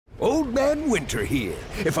Old Man Winter here.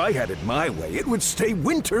 If I had it my way, it would stay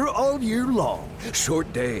winter all year long.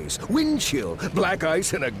 Short days, wind chill, black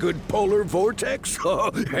ice, and a good polar vortex.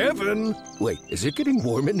 Oh, heaven! Wait, is it getting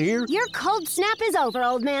warm in here? Your cold snap is over,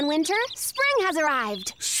 Old Man Winter. Spring has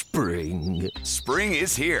arrived. Spring. Spring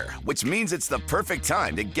is here, which means it's the perfect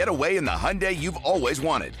time to get away in the Hyundai you've always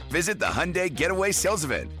wanted. Visit the Hyundai Getaway Sales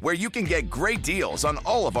Event, where you can get great deals on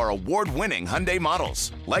all of our award-winning Hyundai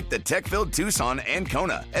models, like the tech-filled Tucson and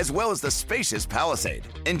Kona, as well as the spacious Palisade.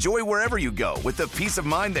 Enjoy wherever you go with the peace of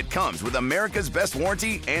mind that comes with America's best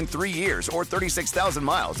warranty and 3 years or 36,000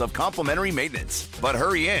 miles of complimentary maintenance. But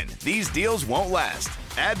hurry in, these deals won't last.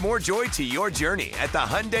 Add more joy to your journey at the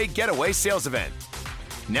Hyundai Getaway Sales Event.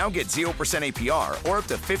 Now get 0% APR or up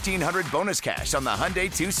to $1,500 bonus cash on the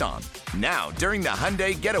Hyundai Tucson. Now, during the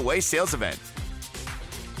Hyundai Getaway Sales Event.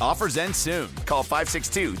 Offers end soon. Call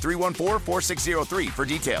 562-314-4603 for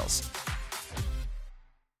details.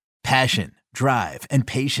 Passion, drive, and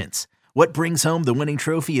patience. What brings home the winning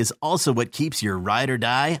trophy is also what keeps your ride or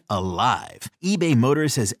die alive. eBay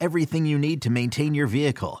Motors has everything you need to maintain your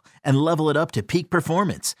vehicle and level it up to peak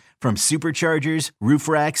performance, from superchargers, roof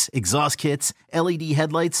racks, exhaust kits, LED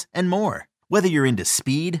headlights, and more. Whether you're into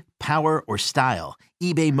speed, power, or style,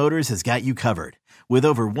 eBay Motors has got you covered. With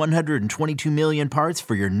over 122 million parts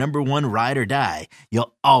for your number one ride or die,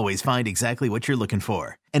 you'll always find exactly what you're looking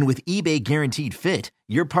for. And with eBay Guaranteed Fit,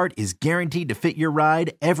 your part is guaranteed to fit your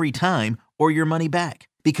ride every time or your money back.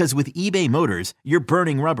 Because with eBay Motors, you're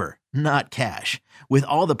burning rubber, not cash. With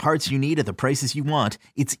all the parts you need at the prices you want,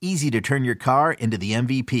 it's easy to turn your car into the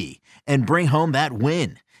MVP and bring home that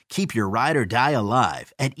win. Keep your ride or die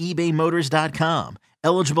alive at ebaymotors.com.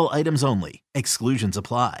 Eligible items only. Exclusions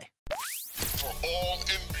apply. For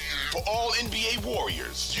all NBA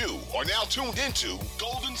warriors, you are now tuned into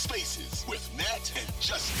Golden Spaces with Nat and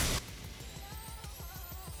Justin.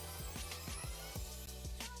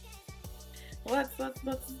 Let's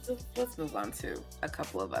move on to a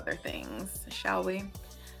couple of other things, shall we?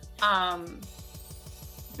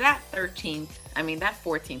 That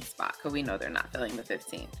 14th spot, because we know they're not filling the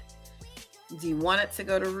 15th. Do you want it to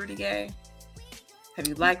go to Rudy Gay? Have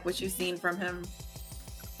you liked what you've seen from him?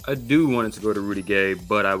 I do want it to go to Rudy Gay,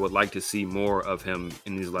 but I would like to see more of him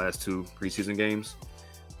in these last 2 preseason games.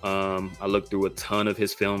 I looked through a ton of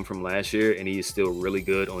his film from last year, and he is still really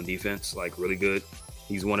good on defense, like really good.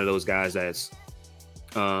 He's one of those guys that's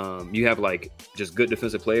you have like just good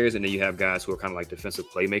defensive players, and then you have guys who are kind of like defensive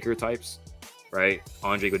playmaker types, right?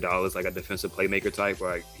 Andre Iguodala is like a defensive playmaker type,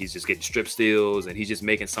 where like he's just getting strip steals and he's just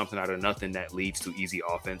making something out of nothing that leads to easy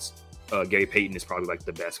offense. Gary Payton is probably like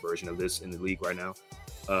the best version of this in the league right now.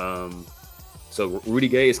 So Rudy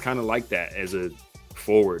Gay is kind of like that as a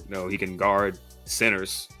forward. You know, he can guard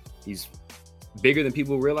centers. He's bigger than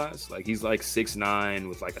people realize. Like he's like 6'9"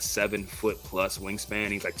 with like a 7-foot plus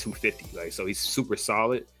wingspan. He's like 250. Like, so he's super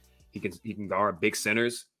solid. He can guard big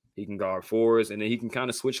centers. He can guard fours, and then he can kind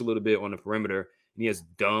of switch a little bit on the perimeter. And he has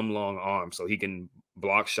dumb long arms, so he can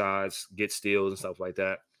block shots, get steals and stuff like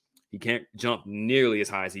that. He can't jump nearly as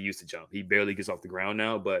high as he used to jump. He barely gets off the ground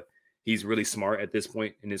now, but he's really smart at this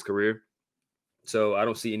point in his career. So I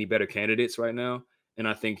don't see any better candidates right now. And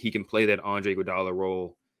I think he can play that Andre Iguodala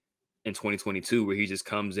role in 2022, where he just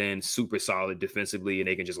comes in super solid defensively and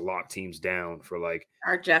they can just lock teams down for like.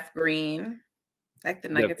 Or Jeff Green, like the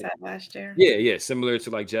Nuggets had last year. Yeah. Similar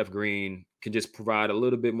to like Jeff Green, can just provide a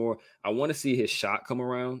little bit more. I want to see his shot come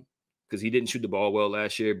around, because he didn't shoot the ball well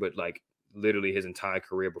last year, but like literally his entire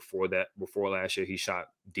career before last year, he shot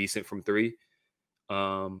decent from 3.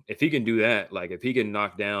 If he can do that, like if he can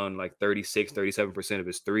knock down like 37% of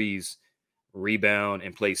his threes, rebound,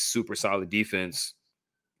 and play super solid defense,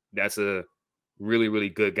 that's a really, really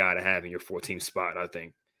good guy to have in your 14th spot, I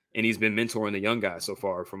think. And he's been mentoring the young guys so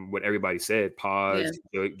far, from what everybody said, Paz,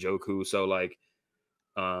 Joku. So like,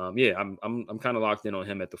 I'm kind of locked in on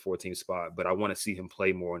him at the 14th spot, but I want to see him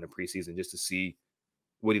play more in the preseason just to see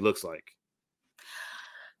what he looks like.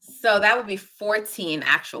 So that would be 14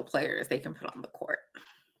 actual players they can put on the court.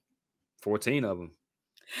 14 of them.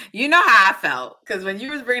 You know how I felt, because when you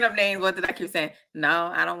was bringing up names, what did I keep saying?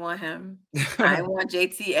 No, I don't want him. I want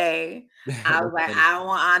JTA. I was like, I don't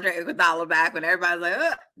want Andre Iguodala back. When everybody's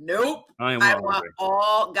like, nope. I want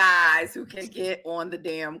all guys who can get on the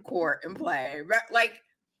damn court and play. Like,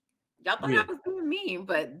 y'all thought I was being mean,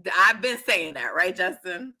 but I've been saying that, right,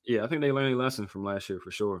 Justin? Yeah, I think they learned a lesson from last year for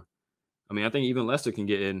sure. I mean, I think even Lester can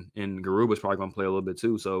get in, and Garuba's probably going to play a little bit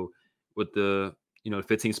too. So with the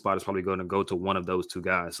 15th spot is probably going to go to one of those 2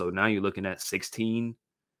 guys. So now you're looking at 16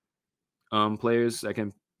 players that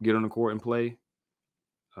can get on the court and play.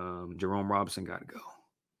 Jerome Robinson got to go.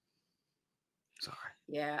 Sorry.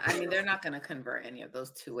 Yeah, I mean, they're not going to convert any of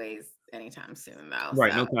those two ways anytime soon, though.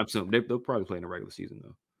 Right, So. no time soon. They'll probably play in the regular season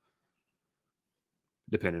though,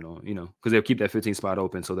 depending on because they'll keep that 15 spot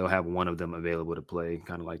open, so they'll have one of them available to play,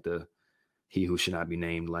 kind of like the he who should not be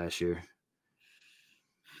named last year.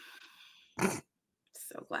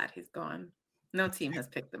 So glad he's gone. No team has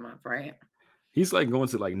picked him up, right? He's like going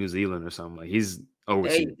to like New Zealand or something. Like he's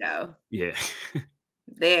overseas. There you go. Yeah.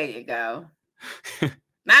 There you go.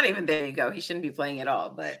 Not even there you go. He shouldn't be playing at all,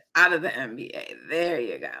 but out of the NBA. There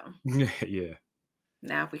you go. Yeah.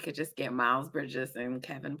 Now if we could just get Miles Bridges and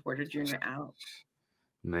Kevin Porter Jr. out.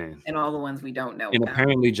 Man. And all the ones we don't know and about.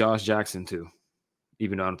 Apparently Josh Jackson too.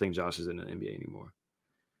 Even though I don't think Josh is in the NBA anymore.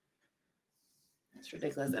 It's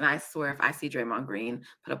ridiculous. And I swear if I see Draymond Green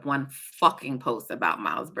put up one fucking post about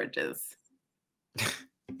Miles Bridges.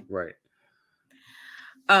 Right.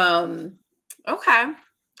 Okay.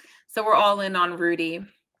 So we're all in on Rudy.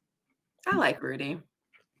 I like Rudy.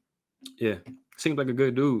 Yeah. Seems like a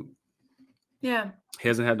good dude. Yeah. He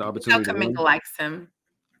hasn't had the opportunity. Kuminga likes him.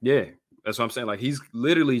 Yeah. That's what I'm saying. Like he's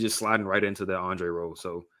literally just sliding right into the Andre role.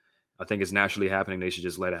 So I think it's naturally happening. They should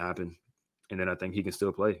just let it happen. And then I think he can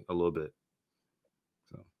still play a little bit.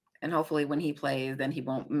 So. And hopefully when he plays, then he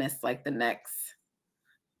won't miss like the next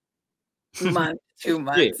month, 2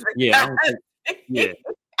 months. Yeah. Yeah.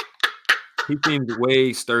 He seems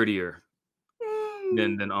way sturdier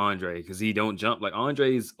than Andre because he don't jump. Like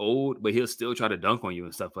Andre's old, but he'll still try to dunk on you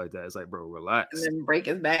and stuff like that. It's like, bro, relax. And then break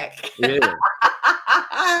his back. Yeah.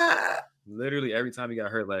 Literally every time he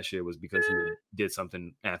got hurt last year was because he did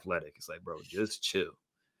something athletic. It's like, bro, just chill.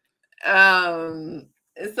 So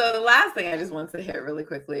the last thing I just want to hit really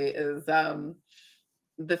quickly is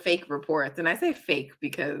the fake reports. And I say fake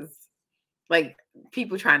because like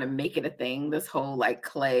people trying to make it a thing, this whole like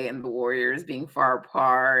Klay and the Warriors being far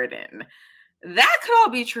apart, and that could all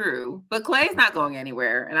be true, but Klay's not going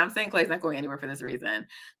anywhere. And I'm saying Klay's not going anywhere for this reason.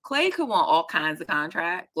 Klay could want all kinds of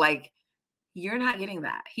contract. Like you're not getting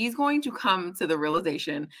that. He's going to come to the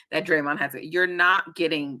realization that Draymond has it. You're not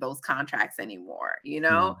getting those contracts anymore,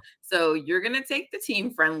 So you're going to take the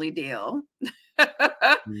team friendly deal.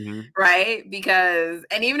 Right? Because,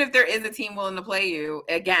 and even if there is a team willing to play you,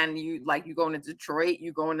 again, you going to Detroit,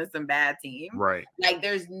 you going to some bad team. Right. Like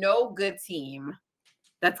there's no good team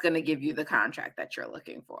that's going to give you the contract that you're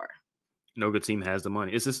looking for. No good team has the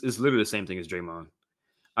money. It's literally the same thing as Draymond.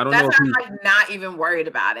 I don't That's know. That's why I'm like not even worried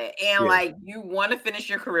about it. And like you want to finish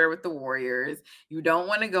your career with the Warriors. You don't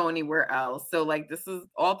want to go anywhere else. So like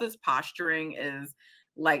all this posturing is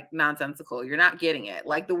like nonsensical. You're not getting it.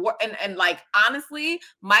 Like and like honestly,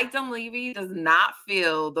 Mike Dunleavy does not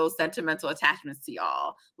feel those sentimental attachments to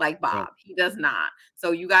y'all like Bob. He does not.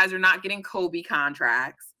 So you guys are not getting Kobe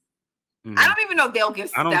contracts. I don't even know if they'll give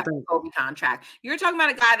Steph a Kobe contract. You're talking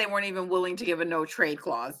about a guy they weren't even willing to give a no trade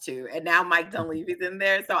clause to, and now Mike Dunleavy's in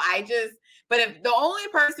there. So but if the only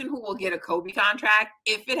person who will get a Kobe contract,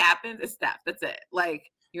 if it happens, is Steph. That's it.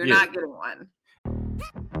 Like you're not getting one.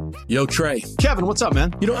 Yo, Trey. Kevin, what's up,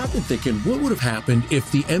 man? I've been thinking, what would have happened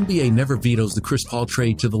if the NBA never vetoes the Chris Paul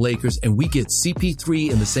trade to the Lakers and we get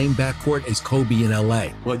CP3 in the same backcourt as Kobe in LA?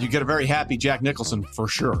 Well, you get a very happy Jack Nicholson for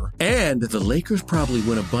sure. And the Lakers probably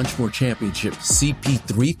win a bunch more championships.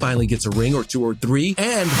 CP3 finally gets a ring or 2 or 3,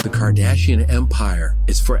 and the Kardashian empire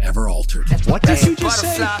is forever altered. What did you just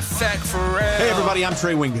say? Hey, everybody, I'm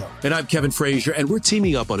Trey Wingo. And I'm Kevin Frazier, and we're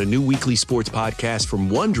teaming up on a new weekly sports podcast from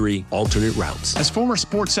Wondery, Alternate Routes. As former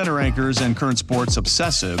Sports Center anchors and current sports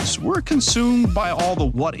obsessives, we're consumed by all the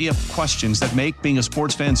what-if questions that make being a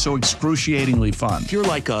sports fan so excruciatingly fun. If you're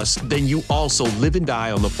like us, then you also live and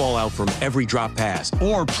die on the fallout from every drop pass.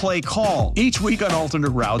 Or play call. Each week on Alternate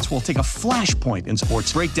Routes, we'll take a flashpoint in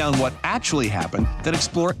sports, break down what actually happened, then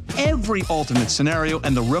explore every alternate scenario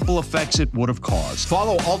and the ripple effects it would have caused.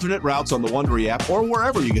 Follow Alternate Routes on the Wondery app or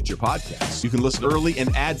wherever you get your podcasts. You can listen early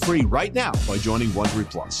and ad-free right now by joining Wondery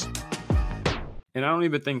Plus. And I don't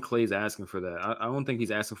even think Klay's asking for that. I don't think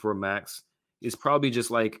he's asking for a max. It's probably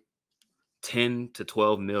just like 10 to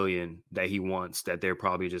 12 million that he wants, that they're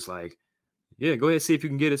probably just like, yeah, go ahead, see if you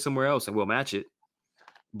can get it somewhere else and we'll match it.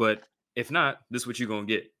 But if not, this is what you're going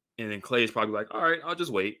to get. And then Klay is probably like, all right, I'll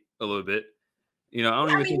just wait a little bit. I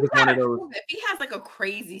don't even think it's one of those. If he has like a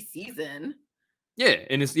crazy season. Yeah.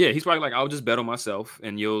 And he's probably like, I'll just bet on myself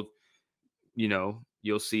and you'll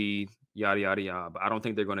see yada, yada, yada. But I don't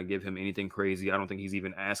think they're going to give him anything crazy. I don't think he's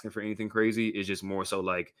even asking for anything crazy. It's just more so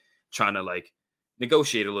like trying to like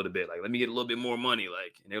negotiate a little bit. Like, let me get a little bit more money.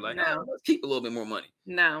 Like, and they're like, no, let's keep a little bit more money.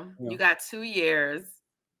 No, you got 2 years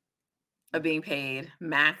of being paid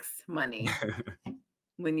max money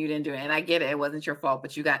when you didn't do it. And I get it. It wasn't your fault,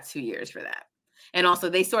 but you got 2 years for that. And also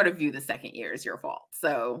they sort of view the second year as your fault.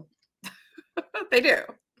 So they do.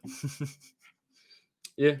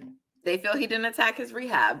 Yeah. They feel he didn't attack his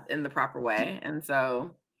rehab in the proper way. And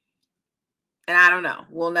so, and I don't know,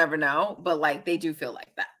 we'll never know, but like they do feel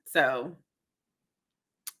like that. So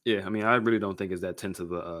Yeah, I mean, I really don't think it's that tense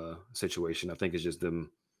of a situation. I think it's just them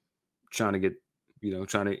trying to get,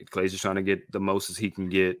 Clay's just trying to get the most as he can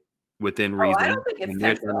get within reason. I don't think it's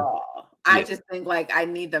tense at all. Yeah. I just think like I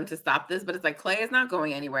need them to stop this, but it's like Clay is not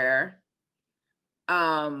going anywhere.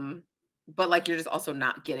 But like you're just also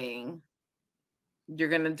not getting. You're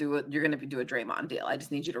gonna do a Draymond deal. I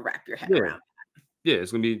just need you to wrap your head around that. Yeah,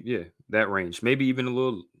 it's gonna be that range. Maybe even a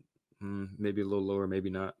little lower, maybe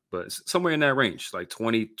not, but somewhere in that range, like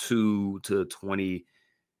 22 to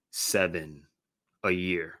 27 a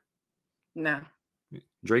year. No,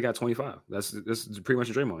 Dre got 25. That's pretty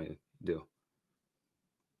much a Draymond deal.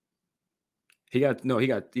 He got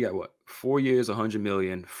what? 4 years, 100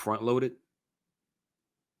 million front loaded.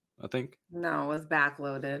 I think. No, it was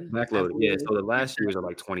backloaded. Backloaded, yeah. So the last years are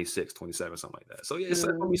like 26, 27, something like that. So yeah, it's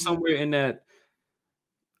gonna be somewhere in that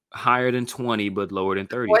higher than 20, but lower than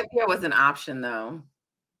 30. What year was an option though?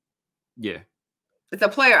 Yeah. It's a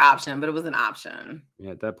player option, but it was an option.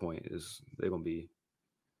 Yeah, at that point they're gonna be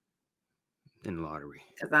in the lottery.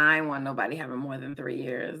 Because I ain't want nobody having more than 3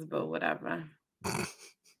 years, but whatever.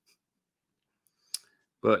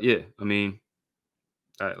 But yeah, I mean,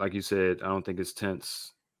 like you said, I don't think it's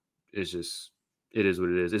tense. It's just, it is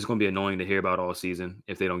what it is. It's going to be annoying to hear about all season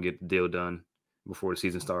if they don't get the deal done before the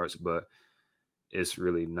season starts, but it's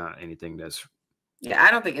really not anything that's. Yeah,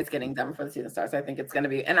 I don't think it's getting done before the season starts. I think it's going to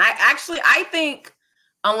be, and I think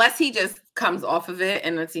unless he just comes off of it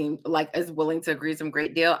and the team like is willing to agree some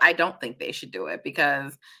great deal, I don't think they should do it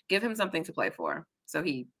because give him something to play for so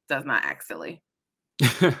he does not act silly.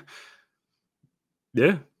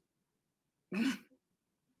 Yeah.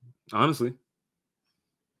 Honestly.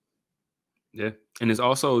 Yeah. And it's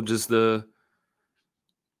also just the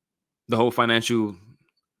whole financial,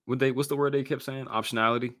 what's the word they kept saying?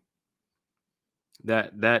 Optionality.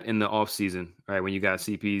 That in the off season, right? When you got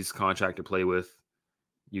CP's contract to play with,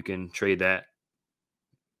 you can trade that,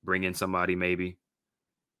 bring in somebody maybe,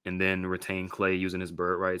 and then retain Clay using his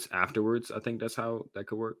bird rights afterwards. I think that's how that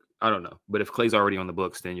could work. I don't know. But if Clay's already on the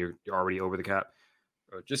books, then you're already over the cap.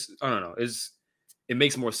 Or just, I don't know. It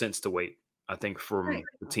makes more sense to wait, I think, from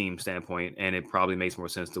the team standpoint, and it probably makes more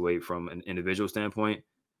sense to wait from an individual standpoint.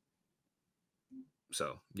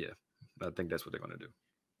 So, yeah, I think that's what they're going to do.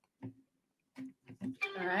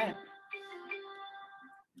 All right.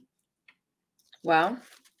 Well,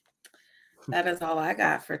 that is all I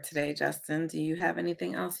got for today, Justin. Do you have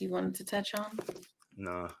anything else you wanted to touch on?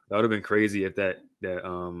 Nah, that would have been crazy if that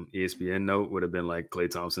ESPN note would have been like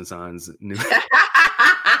Klay Thompson signs new.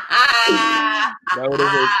 That would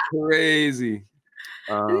have been crazy.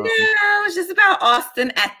 No, it was just about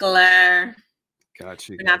Austin Eckler.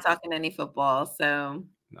 Gotcha. We're not talking any football, so.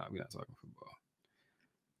 No, we're not talking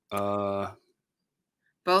football.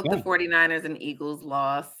 Both the 49ers and Eagles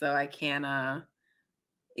lost, so I can't.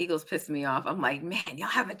 Eagles pissed me off. I'm like, man, y'all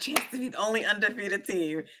have a chance to be the only undefeated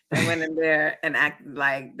team. They went in there and acted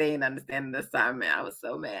like they didn't understand the assignment. I was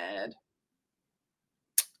so mad.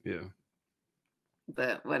 Yeah.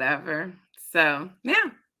 But whatever. So,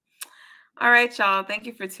 yeah. All right, y'all. Thank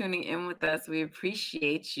you for tuning in with us. We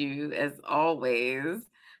appreciate you as always.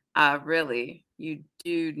 Really, you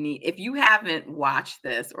do need, if you haven't watched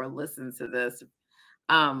this or listened to this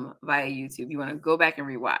via YouTube, you want to go back and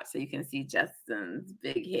rewatch so you can see Justin's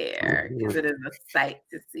big hair because it is a sight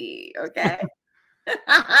to see. Okay.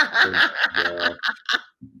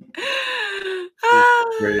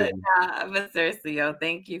 But seriously, yo,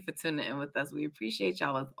 thank you for tuning in with us. We appreciate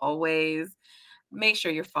y'all as always. Make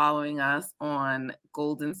sure you're following us on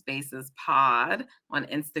Golden Spaces Pod on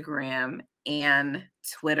Instagram and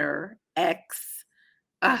Twitter, X.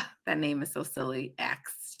 That name is so silly.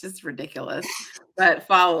 X, just ridiculous. But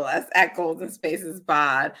follow us at Golden Spaces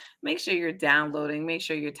Pod. Make sure you're downloading. Make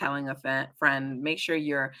sure you're telling a friend. Make sure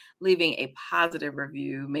you're leaving a positive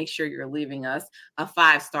review. Make sure you're leaving us a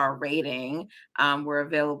 5-star rating. We're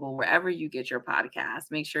available wherever you get your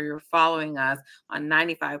podcast. Make sure you're following us on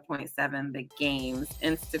 95.7 The Game's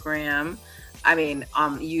Instagram.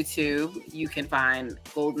 YouTube. You can find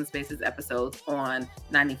Golden Spaces episodes on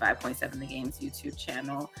 95.7 The Game's YouTube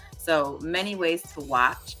channel. So many ways to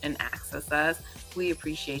watch and access us. We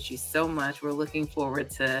appreciate you so much. We're looking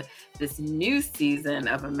forward to this new season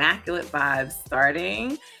of Immaculate Vibes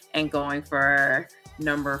starting and going for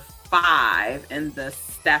number 5 in the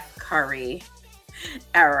Steph Curry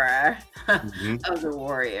era of the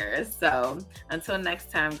Warriors. So until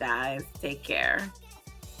next time, guys, take care.